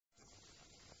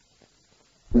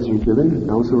are given.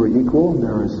 Those who are equal,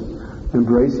 there is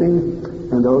embracing,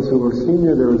 and those who are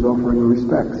senior, there is offering of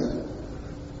respects,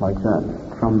 like that,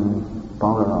 from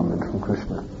Balarama and from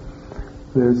Krishna.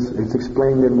 It's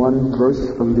explained in one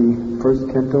verse from the first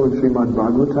canto in Srimad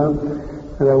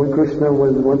Bhagavatam, that when Krishna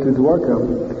went to Dwarka,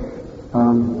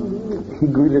 he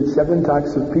greeted 7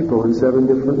 types of people in 7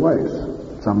 different ways.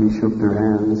 Some he shook their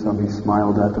hands, some he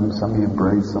smiled at them, some he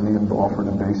embraced, some he offered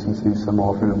obeisances, some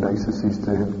offered obeisances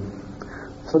to him.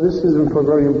 So this is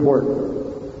very important.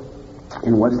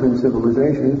 In Western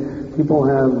civilization, people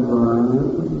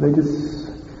they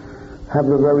just have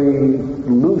a very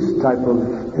loose type of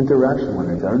interaction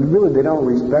with each other. Really, they don't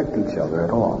respect each other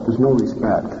at all. There's no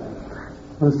respect.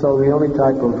 And so the only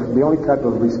type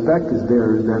of respect is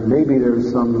that maybe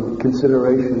there's some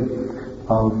consideration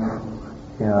of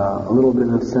a little bit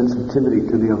of sensitivity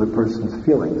to the other person's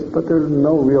feelings, but there's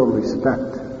no real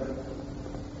respect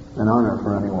and honor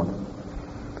for anyone.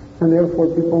 And therefore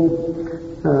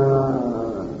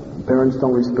parents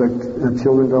don't respect,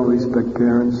 children don't respect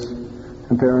parents,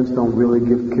 and parents don't really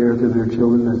give care to their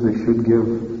children as they should give.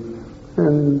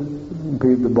 And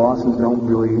the bosses don't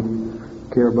really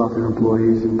care about their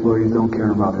employees don't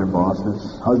care about their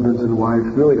bosses. Husbands and wives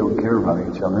really don't care about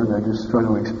each other. They're just trying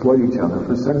to exploit each other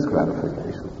for sense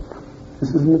gratification.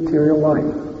 This is material life,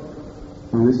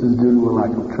 and this is due to a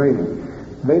lack of training.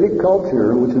 Vedic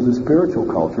culture, which is a spiritual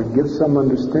culture, gives some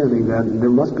understanding that there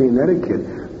must be an etiquette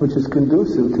which is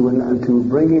conducive to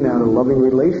bringing out a loving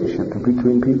relationship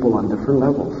between people on different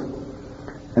levels.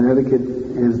 And etiquette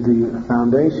is the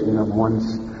foundation of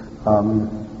one's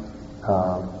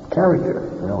character,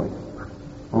 really.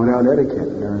 Without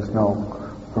etiquette, there is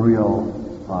no real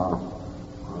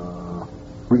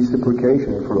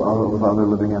reciprocation with other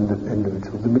living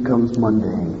individuals. It becomes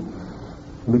mundane.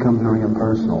 It becomes very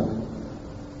impersonal.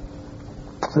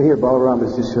 So here, Balarama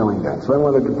is just showing that. So I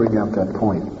wanted to bring out that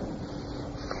point.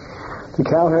 The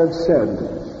cowherd said,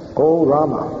 "O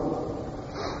Rama,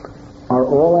 are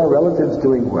all our relatives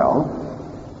doing well?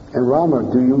 And Rama,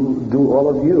 do all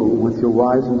of you, with your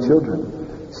wives and children,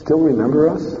 still remember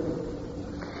us?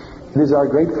 It is our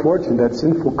great fortune that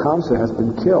sinful Kamsa has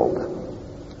been killed,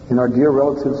 and our dear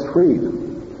relatives freed.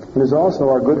 It is also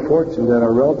our good fortune that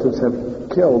our relatives have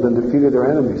killed and defeated their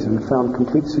enemies and found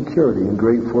complete security in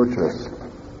great fortress."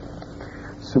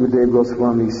 Sukadeva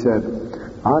Goswami said,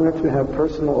 "Honored to have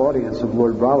personal audience of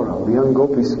Lord Balarama, the young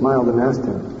gopi smiled and asked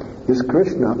him, 'Is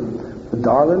Krishna, the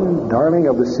darling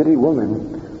of the city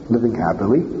woman, living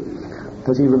happily?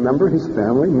 Does he remember his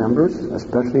family members,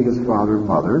 especially his father and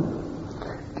mother?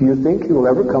 Do you think he will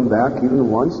ever come back even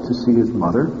once to see his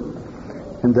mother?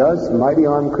 And does mighty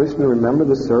armed Krishna remember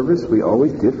the service we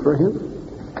always did for him?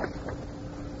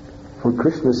 For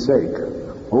Krishna's sake,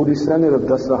 O descendant of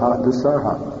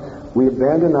Dasarha, we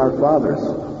abandon our fathers,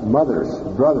 mothers,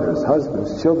 brothers,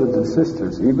 husbands, children, and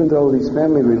sisters, even though these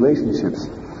family relationships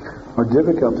are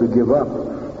difficult to give up.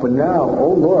 But now,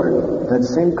 O Lord, that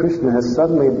same Krishna has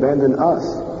suddenly abandoned us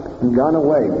and gone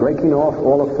away, breaking off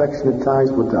all affectionate ties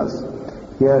with us.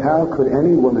 Yet how could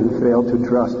any woman fail to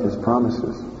trust his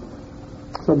promises?"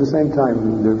 So at the same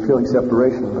time, they're feeling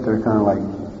separation, but they're kind of like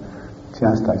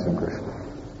chastising Krishna.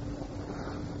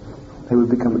 They would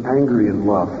become angry in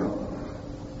love.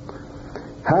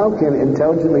 How can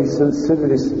intelligent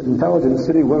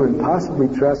city women possibly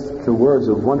trust the words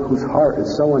of one whose heart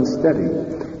is so unsteady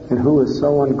and who is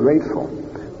so ungrateful?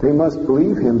 They must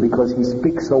believe him because he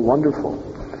speaks so wonderful,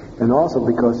 and also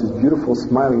because his beautiful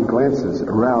smiling glances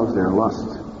arouse their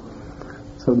lust.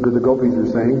 So the gopis are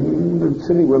saying, the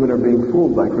city women are being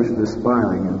fooled by Krishna's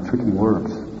smiling and tricky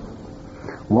words.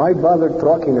 Why bother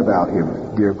talking about him,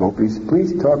 dear gopis?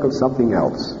 Please talk of something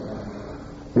else.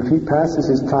 If he passes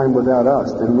his time without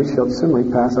us, then we shall simply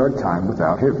pass our time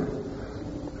without him.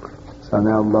 So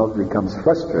now love becomes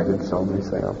frustrated, so they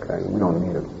say, okay, we don't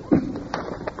need him.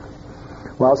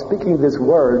 While speaking these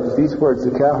words,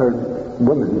 the cowherd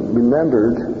woman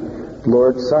remembered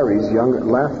Lord Sari's young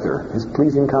laughter, his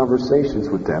pleasing conversations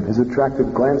with them, his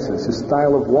attractive glances, his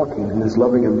style of walking, and his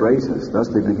loving embraces. Thus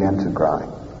they began to cry.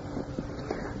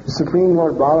 The Supreme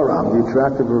Lord Balarama, the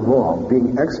attractive of all,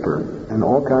 being expert in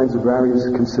all kinds of various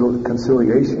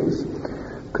conciliations,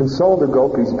 consoled the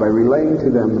gopis by relaying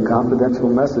to them the confidential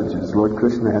messages Lord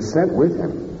Krishna has sent with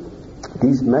him.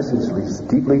 These messages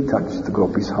deeply touched the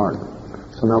gopis' heart.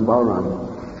 So now Balarama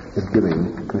is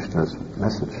giving Krishna's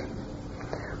message.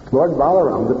 Lord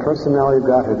Balarama, the personality of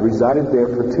Godhead, resided there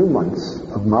for 2 months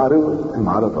of Madhu and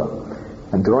Madhava,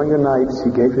 and during the nights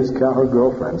he gave his cowherd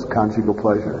girlfriends conjugal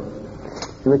pleasure.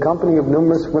 In the company of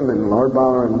numerous women, Lord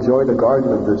Balarama enjoyed the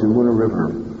garden of the Jamuna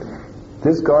River.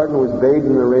 This garden was bathed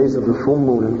in the rays of the full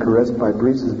moon and caressed by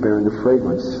breezes bearing the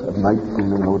fragrance of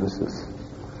night-blooming lotuses.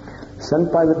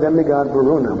 Sent by the demigod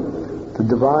Varuna, the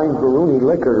divine Varuni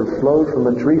liquor flowed from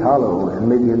a tree hollow and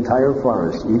made the entire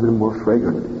forest even more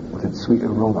fragrant with its sweet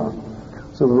aroma.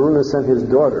 So Varuna sent his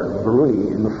daughter,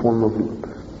 Varuni, in the form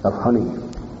of honey.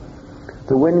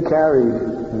 The wind carried,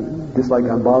 just like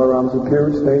on Balaram's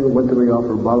appearance day, what do we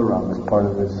offer Balaram as part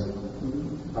of his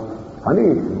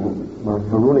honey, or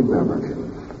Varunic beverage?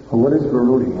 Well, what is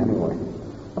Varuni anyway?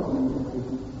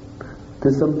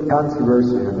 There's some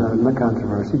controversy, not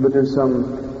controversy, but there's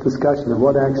some discussion of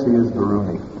what actually is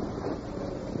Varuni.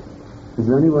 Does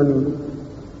anyone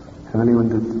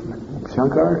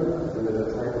Shankar?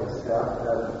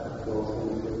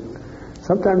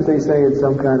 Sometimes they say it's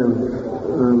some kind of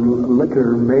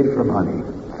liquor made from honey.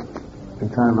 A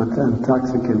kind of an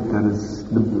intoxicant that is,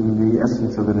 the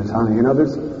essence of it is honey. And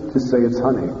others just say it's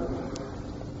honey.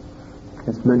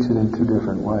 It's mentioned in two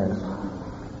different ways.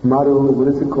 Madhu, what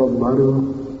is it called?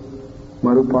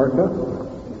 Madhu Parka?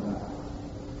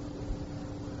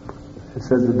 It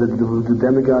says that the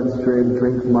demigods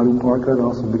drink Madhu Parka and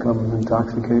also become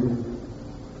intoxicated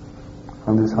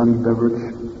on this honey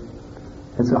beverage.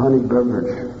 It's a honey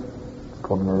beverage. It's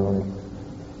called Varuni.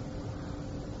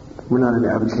 We're not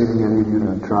advocating any of you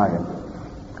to try it,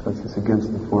 because it's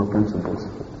against the four principles.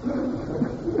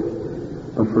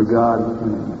 But for God,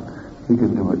 He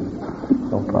can do it.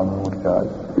 No problem with God.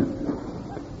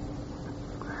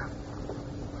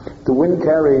 The wind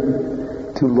carried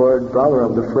to Lord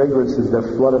Balaram the fragrances that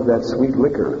flood of that sweet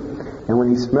liquor, and when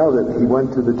he smelled it, he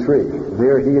went to the tree.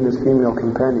 There he and his female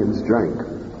companions drank.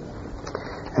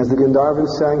 As the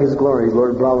Gandharvas sang his glory,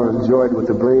 Lord Balaram enjoyed with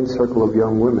the brilliant circle of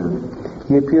young women.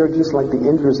 He appeared just like the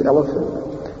Indra's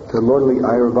elephant, the lordly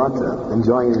Airavata,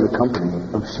 enjoying the company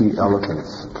of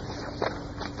she-elephants.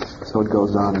 So it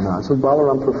goes on and on. So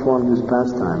Balaram performed his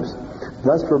pastimes.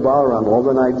 Thus for Balaram all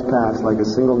the nights passed like a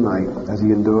single night as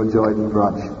he enjoyed in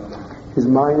Vraj, his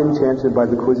mind enchanted by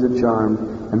the exquisite charm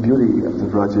and beauty of the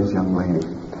Vraj's young lady.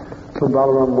 So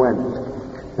Balaram went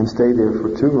and stayed there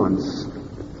for 2 months,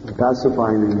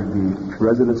 pacifying the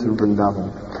residents of Vrndavana,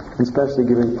 especially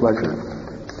giving pleasure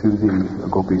to the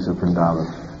gopis of Vrndavana.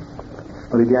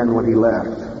 But again, when he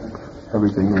left,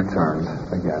 everything returned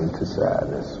again to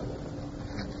sadness.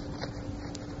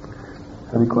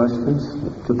 Any questions?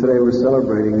 So today we're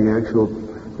celebrating the actual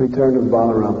return of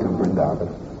Balaram to Vrndavana.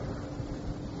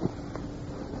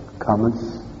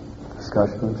 Comments?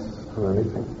 Discussions? Or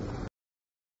anything?